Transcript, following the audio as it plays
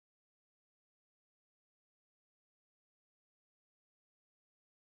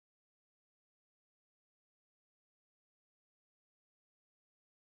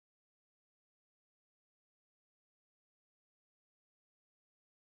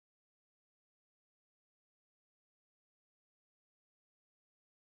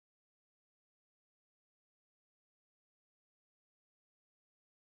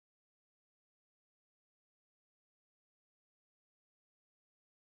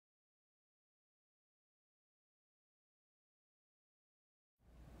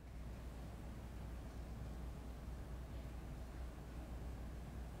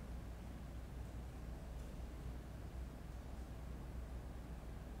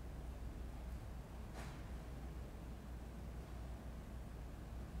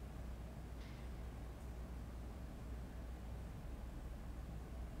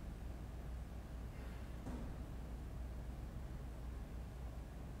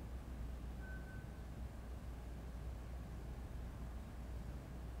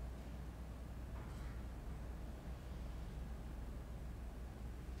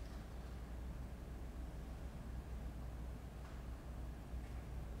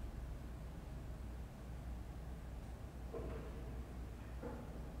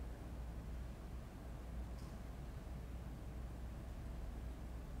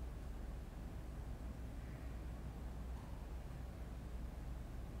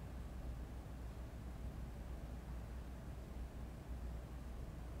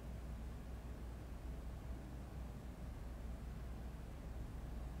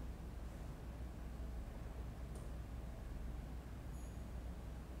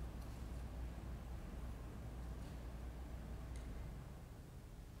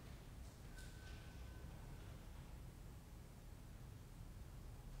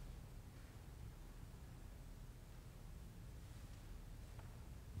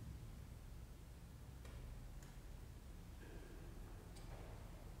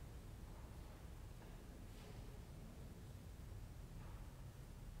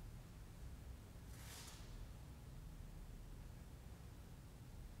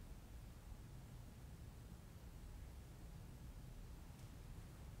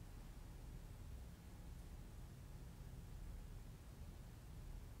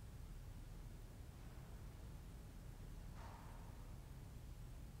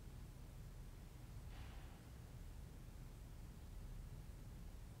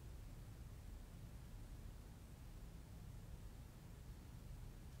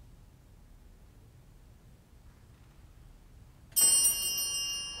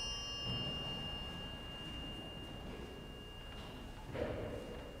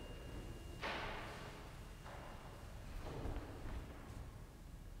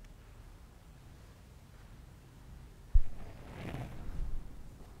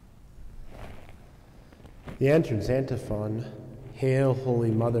The entrance antiphon, Hail, Holy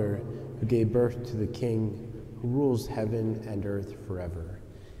Mother, who gave birth to the King, who rules heaven and earth forever.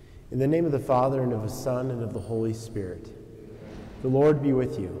 In the name of the Father, and of the Son, and of the Holy Spirit. The Lord be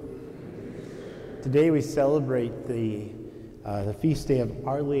with you. Today we celebrate the feast day of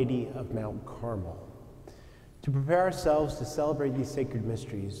Our Lady of Mount Carmel. To prepare ourselves to celebrate these sacred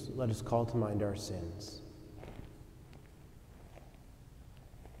mysteries, let us call to mind our sins.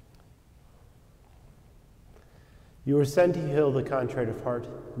 You were sent to heal the contrite of heart.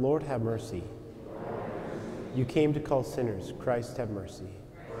 Lord, have mercy. You came to call sinners. Christ, have mercy.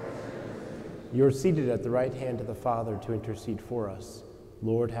 You are seated at the right hand of the Father to intercede for us.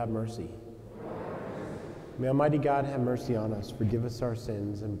 Lord, have mercy. May Almighty God have mercy on us, forgive us our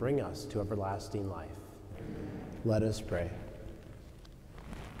sins, and bring us to everlasting life. Let us pray.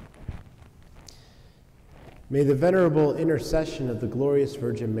 May the venerable intercession of the glorious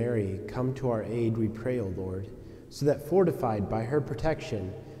Virgin Mary come to our aid, we pray, O Lord, so that fortified by her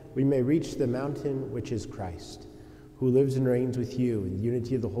protection, we may reach the mountain which is Christ, who lives and reigns with you in the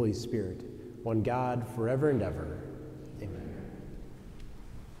unity of the Holy Spirit, one God, forever and ever. Amen.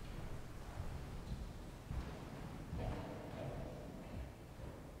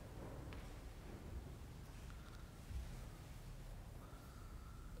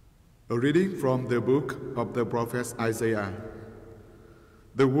 A reading from the book of the prophet Isaiah.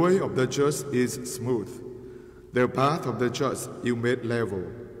 The way of the just is smooth. The path of the just you made level.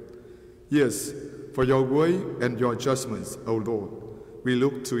 Yes, for your way and your judgments, O Lord, we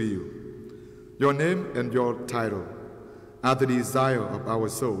look to you. Your name and your title are the desire of our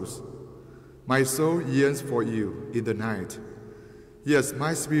souls. My soul yearns for you in the night. Yes,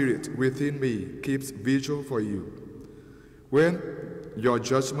 my spirit within me keeps vigil for you. When your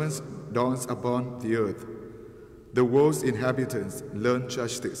judgments dawns upon the earth, the world's inhabitants learn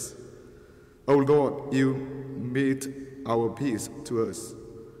justice. O Lord, you meet our peace to us.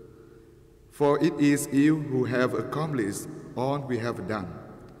 For it is you who have accomplished all we have done.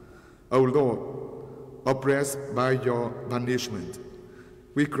 O Lord, oppressed by your punishment,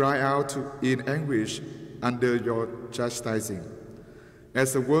 we cry out in anguish under your chastising.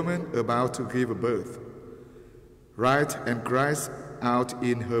 As a woman about to give birth, writhes and cries out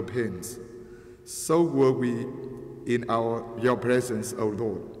in her pains, so were we in your presence, O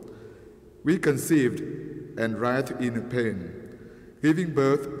Lord. We conceived and writhed in pain, giving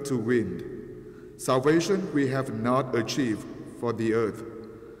birth to wind. Salvation we have not achieved for the earth.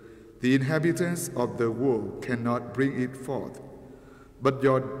 The inhabitants of the world cannot bring it forth, but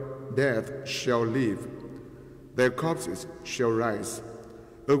your death shall live. Their corpses shall rise.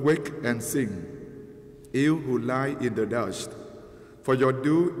 Awake and sing, you who lie in the dust, for your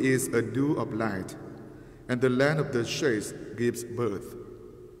dew is a dew of light, and the land of the shades gives birth.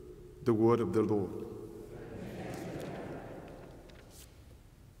 The word of the Lord.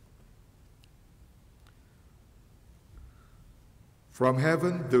 From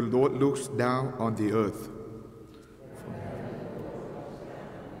heaven the Lord looks down on the earth.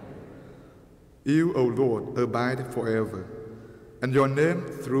 You, O Lord, abide forever, and your name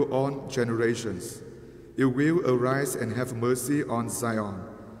through all generations. You will arise and have mercy on Zion,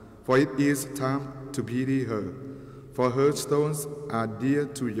 for it is time to pity her. For her stones are dear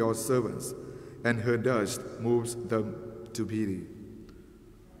to your servants, and her dust moves them to pity.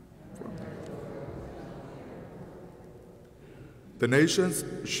 The nations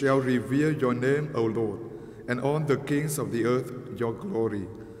shall revere your name, O Lord, and all the kings of the earth your glory,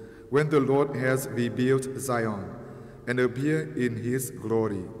 when the Lord has rebuilt Zion and appear in his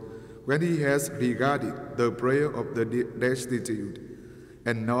glory, when he has regarded the prayer of the destitute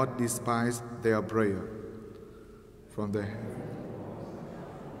and not despised their prayer. From the heaven.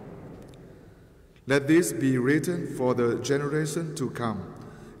 Let this be written for the generation to come,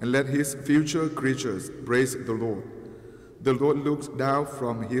 and let his future creatures praise the Lord. The Lord looks down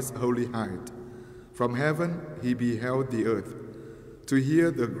from his holy height. From heaven he beheld the earth, to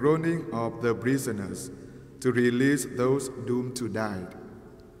hear the groaning of the prisoners, to release those doomed to die.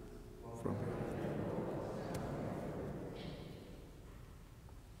 From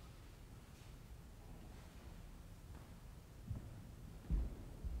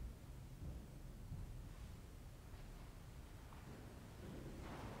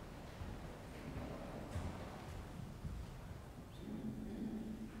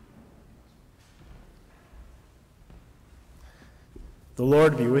The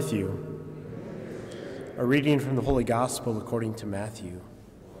Lord be with you. A reading from the Holy Gospel according to Matthew.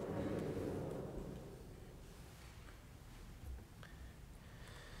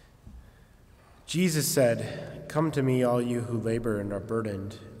 Jesus said, "Come to me, all you who labor and are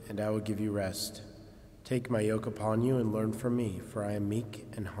burdened, and I will give you rest. Take my yoke upon you and learn from me, for I am meek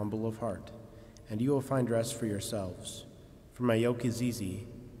and humble of heart, and you will find rest for yourselves. For my yoke is easy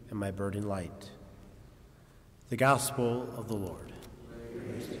and my burden light. The Gospel of the Lord.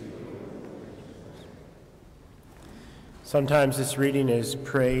 Sometimes this reading is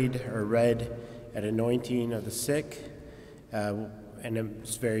prayed or read at anointing of the sick, and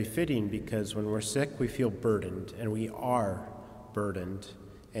it's very fitting because when we're sick, we feel burdened, and we are burdened,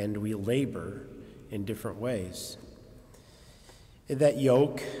 and we labor in different ways. That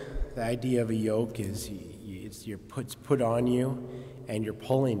yoke, the idea of a yoke is it's put on you, and you're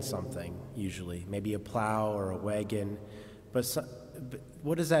pulling something, usually, maybe a plow or a wagon. But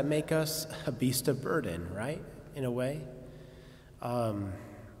what does that make us? A beast of burden, right? In a way.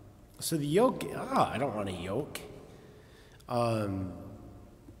 So the yoke, I don't want a yoke. And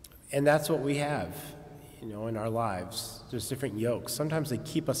that's what we have, in our lives. There's different yokes. Sometimes they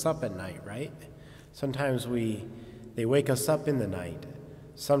keep us up at night, right? Sometimes they wake us up in the night.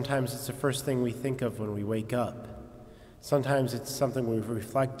 Sometimes it's the first thing we think of when we wake up. Sometimes it's something we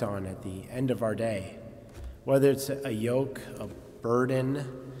reflect on at the end of our day. Whether it's a yoke, a burden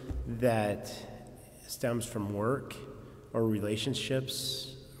that stems from work or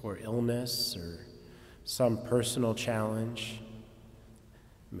relationships or illness or some personal challenge,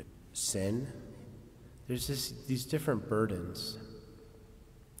 sin. There's these different burdens.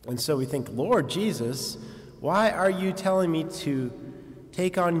 And so we think, Lord Jesus, why are you telling me to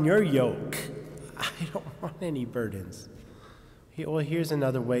take on your yoke? I don't want any burdens. Well, here's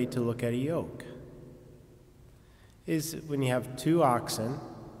another way to look at a yoke. Is when you have two oxen,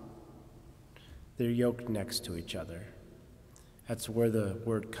 they're yoked next to each other. That's where the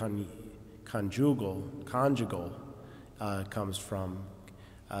word conjugal comes from.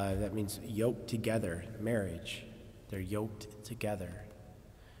 That means yoked together, marriage. They're yoked together,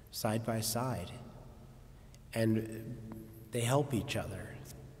 side by side. And they help each other.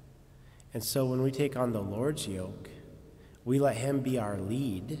 And so when we take on the Lord's yoke, we let him be our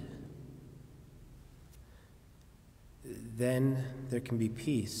lead, then there can be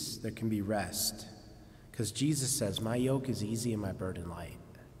peace, there can be rest. Because Jesus says, my yoke is easy and my burden light.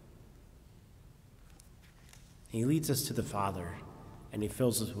 He leads us to the Father, and he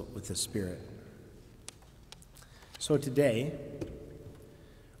fills us with the Spirit. So today,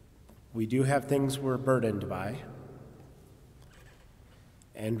 we do have things we're burdened by,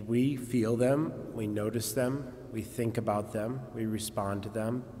 and we feel them, we notice them, we think about them, we respond to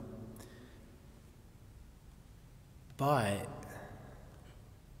them. But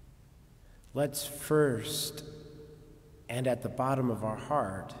let's first, and at the bottom of our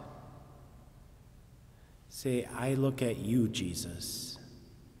heart, say, I look at you, Jesus.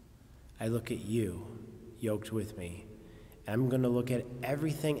 I look at you, yoked with me. I'm going to look at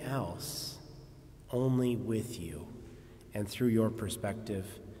everything else only with you and through your perspective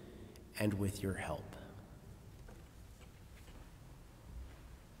and with your help.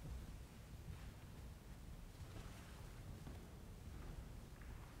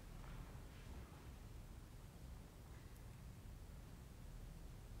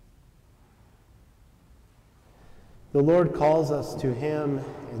 The Lord calls us to him,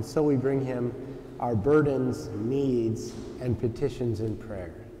 and so we bring him our burdens, needs, and petitions in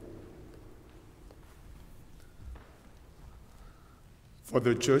prayer. For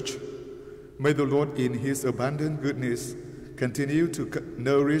the church, may the Lord in his abundant goodness continue to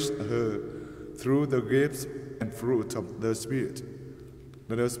nourish her through the gifts and fruit of the Spirit.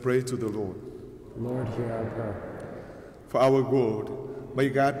 Let us pray to the Lord. Lord, hear our prayer. For our world, may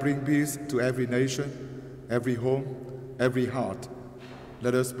God bring peace to every nation, every home, every heart.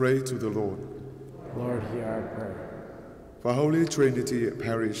 Let us pray to the Lord. Lord, hear our prayer. For Holy Trinity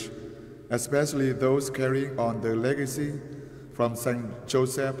Parish, especially those carrying on the legacy from St.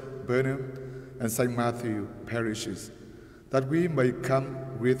 Joseph, Burnham, and St. Matthew parishes, that we may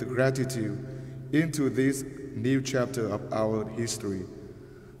come with gratitude into this new chapter of our history,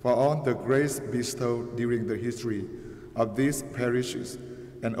 for all the grace bestowed during the history of these parishes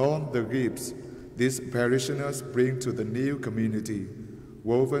and all the gifts these parishioners bring to the new community,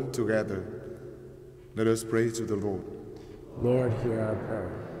 woven together. Let us pray to the Lord. Lord, hear our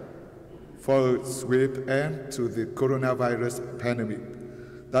prayer. For a swift end to the coronavirus pandemic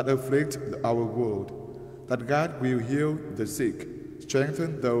that afflicts our world, that God will heal the sick,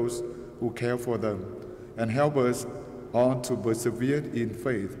 strengthen those who care for them, and help us all to persevere in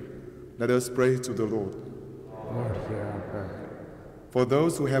faith. Let us pray to the Lord. Lord, hear our prayer. For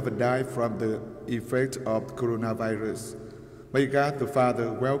those who have died from the effect of coronavirus, may God the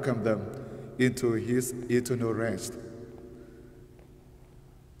Father welcome them into his eternal rest.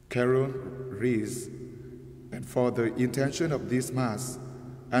 Carol Rees, And for the intention of this Mass,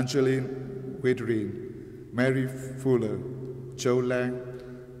 Angeline Wedrin, Mary Fuller, Joe Lang,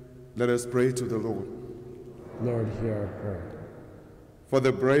 let us pray to the Lord. Lord, hear our prayer. For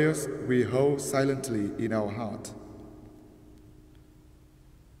the prayers we hold silently in our heart.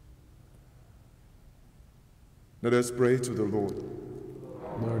 Let us pray to the Lord.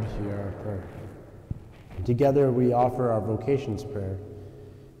 Lord, hear our prayer. Together we offer our vocations prayer.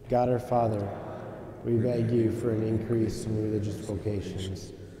 God our Father, we beg you for an increase in religious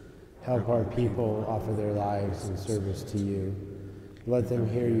vocations. Help our people offer their lives in service to you. Let them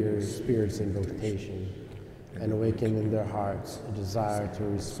hear your Spirit's invitation and awaken in their hearts a desire to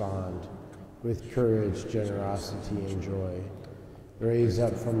respond with courage, generosity, and joy. Raise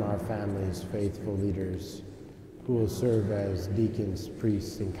up from our families faithful leaders who will serve as deacons,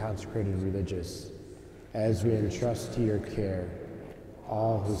 priests, and consecrated religious, as we entrust to your care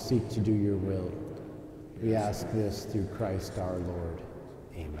all who seek to do your will. We ask this through Christ our Lord.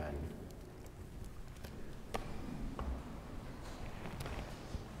 Amen.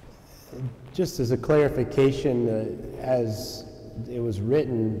 Just as a clarification, as it was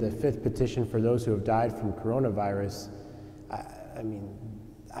written, the fifth petition for those who have died from coronavirus,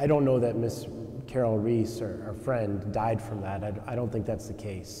 I don't know that Miss Carol Reese, our friend, died from that. I don't think that's the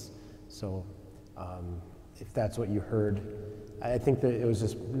case. So if that's what you heard, I think that it was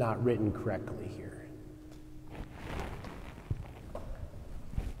just not written correctly here.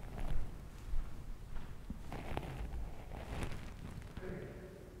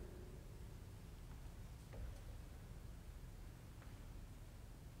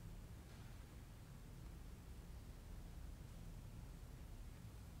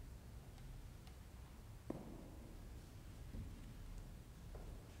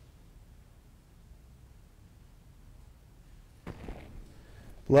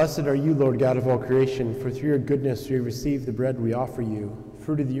 Blessed are you, Lord God of all creation, for through your goodness we receive the bread we offer you,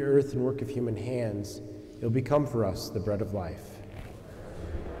 fruit of the earth and work of human hands. It will become for us the bread of life.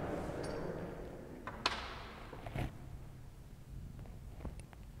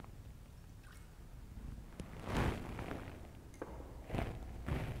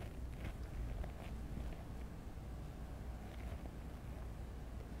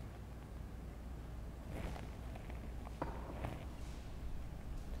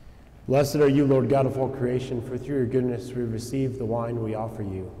 Blessed are you, Lord God of all creation, for through your goodness we receive the wine we offer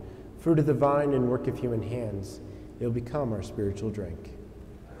you, fruit of the vine and work of human hands. It will become our spiritual drink.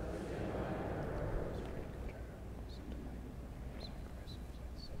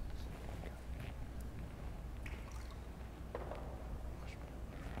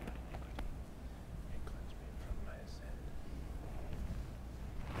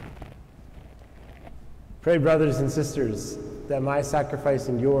 Pray, brothers and sisters, that my sacrifice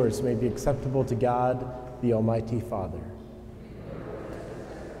and yours may be acceptable to God, the Almighty Father.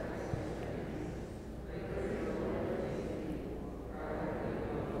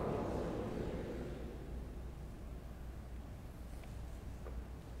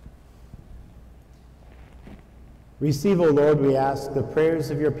 Receive, O Lord, we ask, the prayers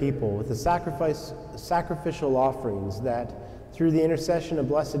of your people with the sacrificial offerings, that through the intercession of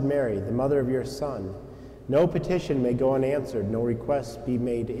Blessed Mary, the mother of your Son, no petition may go unanswered, no request be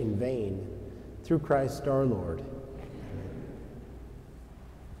made in vain. Through Christ our Lord.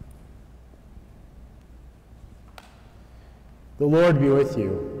 The Lord be with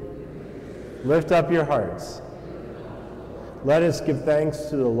you. Lift up your hearts. Let us give thanks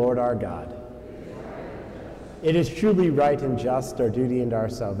to the Lord our God. It is truly right and just, our duty and our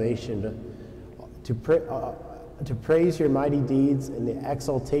salvation, to praise your mighty deeds in the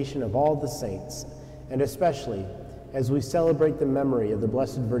exaltation of all the saints, and especially as we celebrate the memory of the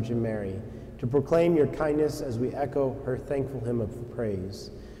Blessed Virgin Mary, to proclaim your kindness as we echo her thankful hymn of praise.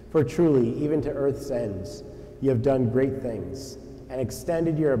 For truly, even to earth's ends, you have done great things, and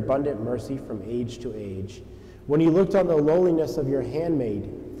extended your abundant mercy from age to age. When you looked on the lowliness of your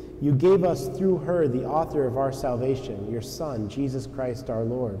handmaid, you gave us through her the author of our salvation, your Son, Jesus Christ our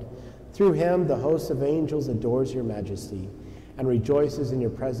Lord. Through him, the host of angels adores your majesty and rejoices in your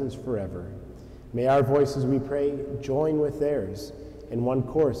presence forever. May our voices, we pray, join with theirs in one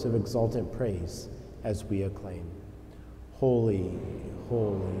chorus of exultant praise as we acclaim. Holy,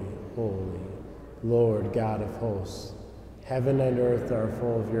 holy, holy, Lord God of hosts, heaven and earth are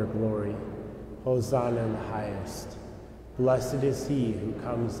full of your glory. Hosanna in the highest. Blessed is he who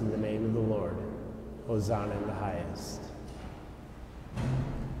comes in the name of the Lord. Hosanna in the highest.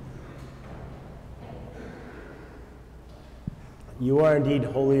 You are indeed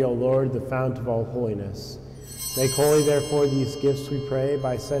holy, O Lord, the fount of all holiness. Make holy, therefore, these gifts, we pray,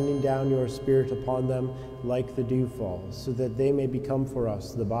 by sending down your Spirit upon them like the dewfall, so that they may become for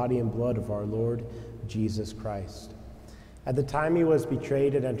us the body and blood of our Lord Jesus Christ. At the time he was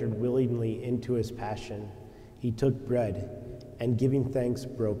betrayed and entered willingly into his passion, he took bread, and giving thanks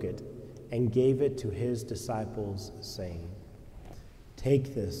broke it, and gave it to his disciples, saying,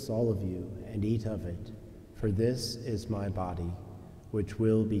 "Take this, all of you, and eat of it, for this is my body, which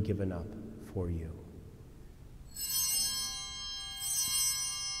will be given up for you."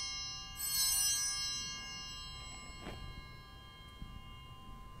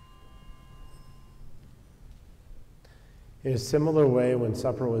 In a similar way, when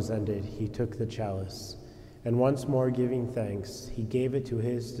supper was ended, he took the chalice, and once more giving thanks, he gave it to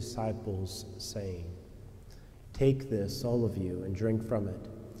his disciples, saying, "Take this, all of you, and drink from it,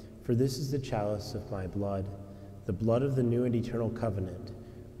 for this is the chalice of my blood, the blood of the new and eternal covenant,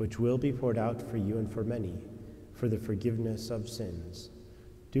 which will be poured out for you and for many, for the forgiveness of sins.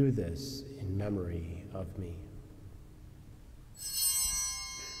 Do this in memory of me."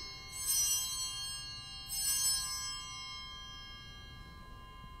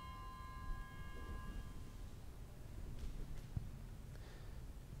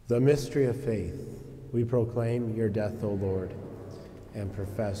 The mystery of faith. We proclaim your death, O Lord, and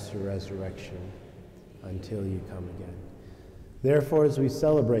profess your resurrection until you come again. Therefore, as we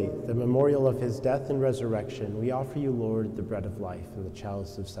celebrate the memorial of his death and resurrection, we offer you, Lord, the bread of life and the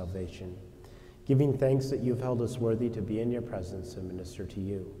chalice of salvation, giving thanks that you have held us worthy to be in your presence and minister to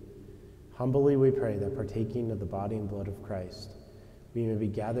you. Humbly we pray that, partaking of the body and blood of Christ, we may be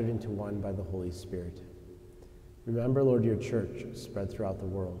gathered into one by the Holy Spirit. Remember, Lord, your church spread throughout the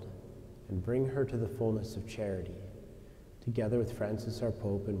world, and bring her to the fullness of charity, together with Francis, our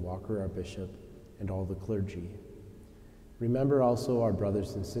Pope, and Walker, our Bishop, and all the clergy. Remember also our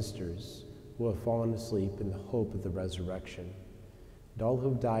brothers and sisters who have fallen asleep in the hope of the resurrection, and all who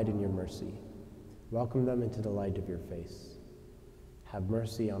have died in your mercy. Welcome them into the light of your face. Have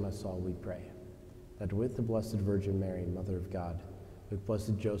mercy on us all, we pray, that with the Blessed Virgin Mary, Mother of God, with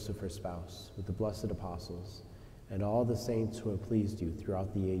blessed Joseph, her spouse, with the blessed apostles, and all the saints who have pleased you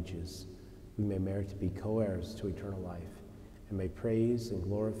throughout the ages, we may merit to be co-heirs to eternal life, and may praise and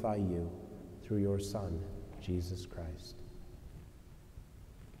glorify you through your Son, Jesus Christ.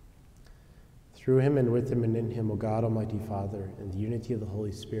 Through him and with him and in him, O God, Almighty Father, in the unity of the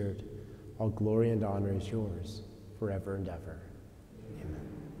Holy Spirit, all glory and honor is yours forever and ever. Amen.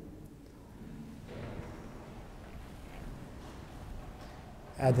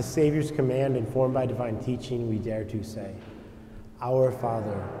 At the Savior's command, informed by divine teaching, we dare to say, "Our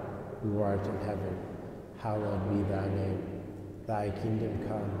Father, who art in heaven, hallowed be thy name. Thy kingdom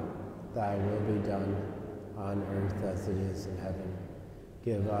come, thy will be done, on earth as it is in heaven.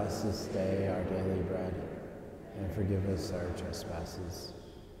 Give us this day our daily bread, and forgive us our trespasses,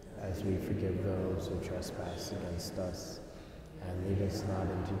 as we forgive those who trespass against us. And lead us not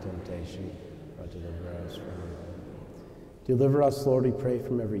into temptation, but deliver us from evil. Deliver us, Lord, we pray,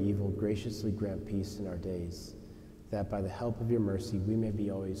 from every evil. Graciously grant peace in our days, that by the help of your mercy we may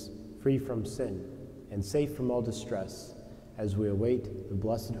be always free from sin and safe from all distress, as we await the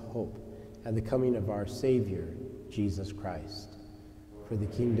blessed hope and the coming of our Savior, Jesus Christ. For the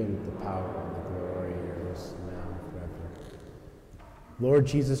kingdom, the power, and the glory are yours now and forever. Lord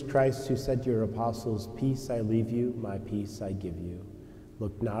Jesus Christ, who said to your apostles, "Peace I leave you, my peace I give you,"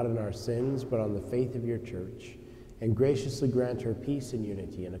 look not on our sins, but on the faith of your church, and graciously grant her peace and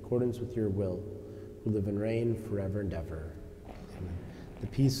unity in accordance with your will, who live and reign forever and ever. Amen. The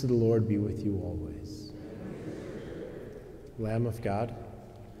peace of the Lord be with you always. Lamb of God,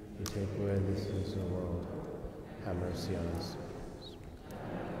 you take away the sins of the world, have mercy on us.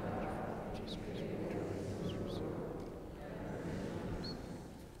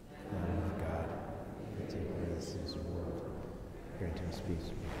 Lamb of God, you take away the sins of the world, grant us peace,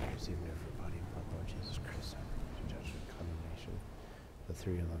 and receive in every body and blood, Lord Jesus Christ, to judge and condemnation, but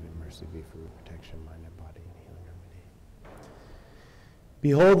through your loving mercy be for protection, mind and body, and healing remedy.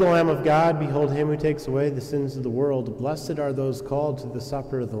 Behold the Lamb of God, behold him who takes away the sins of the world. Blessed are those called to the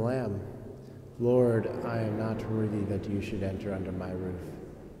supper of the Lamb. Lord, I am not worthy that you should enter under my roof,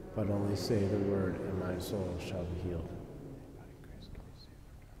 but only say the word, and my soul shall be healed.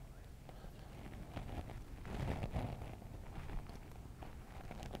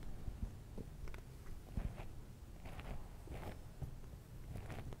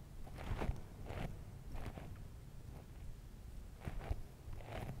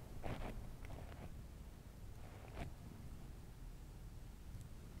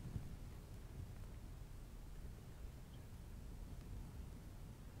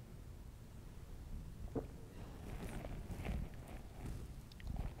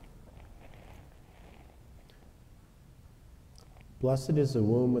 Blessed is the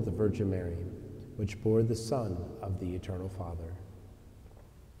womb of the Virgin Mary, which bore the Son of the Eternal Father.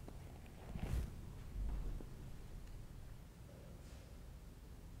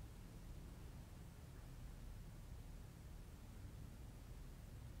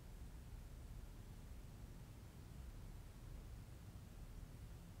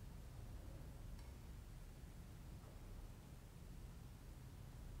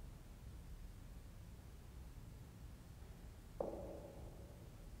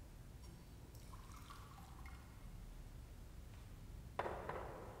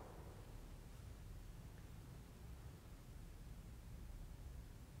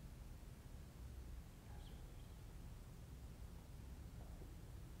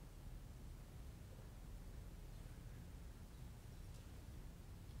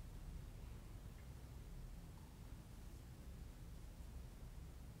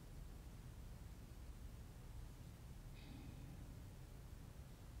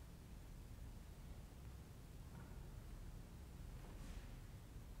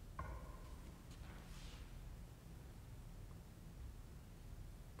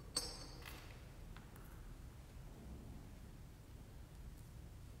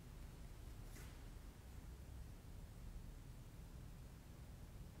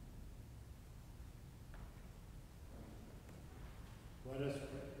 Let us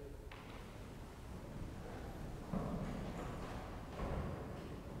pray.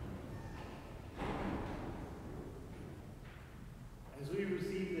 As we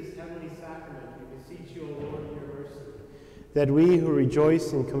receive this heavenly sacrament, we beseech you, O Lord, in your mercy, that we who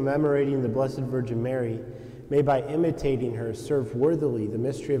rejoice in commemorating the Blessed Virgin Mary may, by imitating her, serve worthily the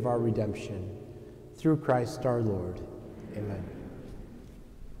mystery of our redemption. Through Christ our Lord. Amen.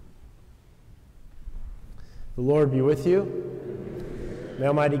 The Lord be with you. May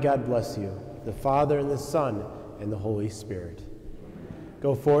Almighty God bless you, the Father, and the Son, and the Holy Spirit.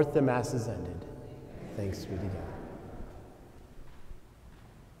 Go forth, the Mass is ended. Thanks be to God.